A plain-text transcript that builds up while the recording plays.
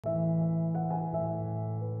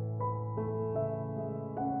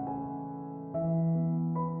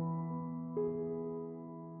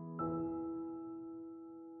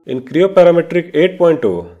In Creo Parametric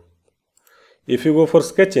 8.0, if you go for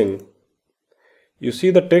sketching, you see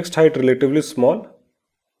the text height relatively small.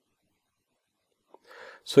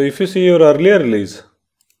 So if you see your earlier release,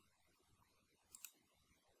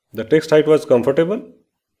 the text height was comfortable.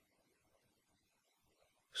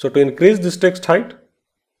 So to increase this text height,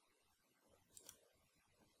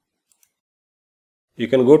 you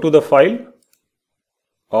can go to the File,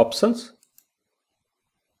 Options,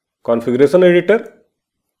 Configuration Editor,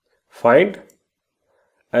 Find,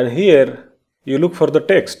 and here you look for the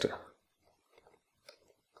text.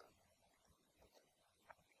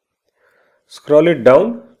 Scroll it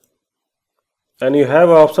down and you have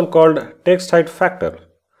an option called Text Height Factor.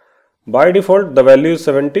 By default the value is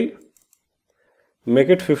 70. Make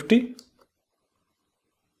it 50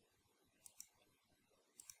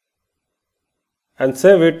 and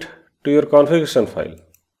save it to your configuration file.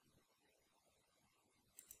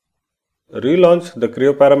 Relaunch the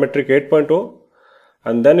Creo Parametric 8.0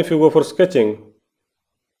 and then if you go for sketching,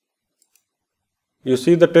 you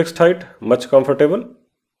see the text height much comfortable.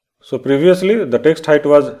 So previously the text height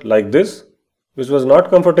was like this, which was not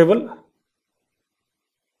comfortable.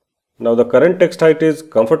 Now the current text height is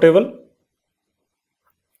comfortable.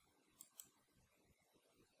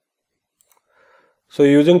 So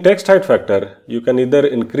using text height factor, you can either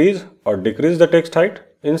increase or decrease the text height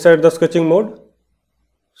inside the sketching mode.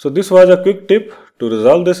 So this was a quick tip to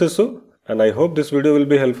resolve this issue, and I hope this video will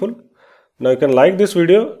be helpful. Now you can like this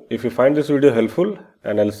video if you find this video helpful,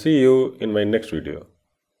 and I'll see you in my next video.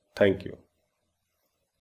 Thank you.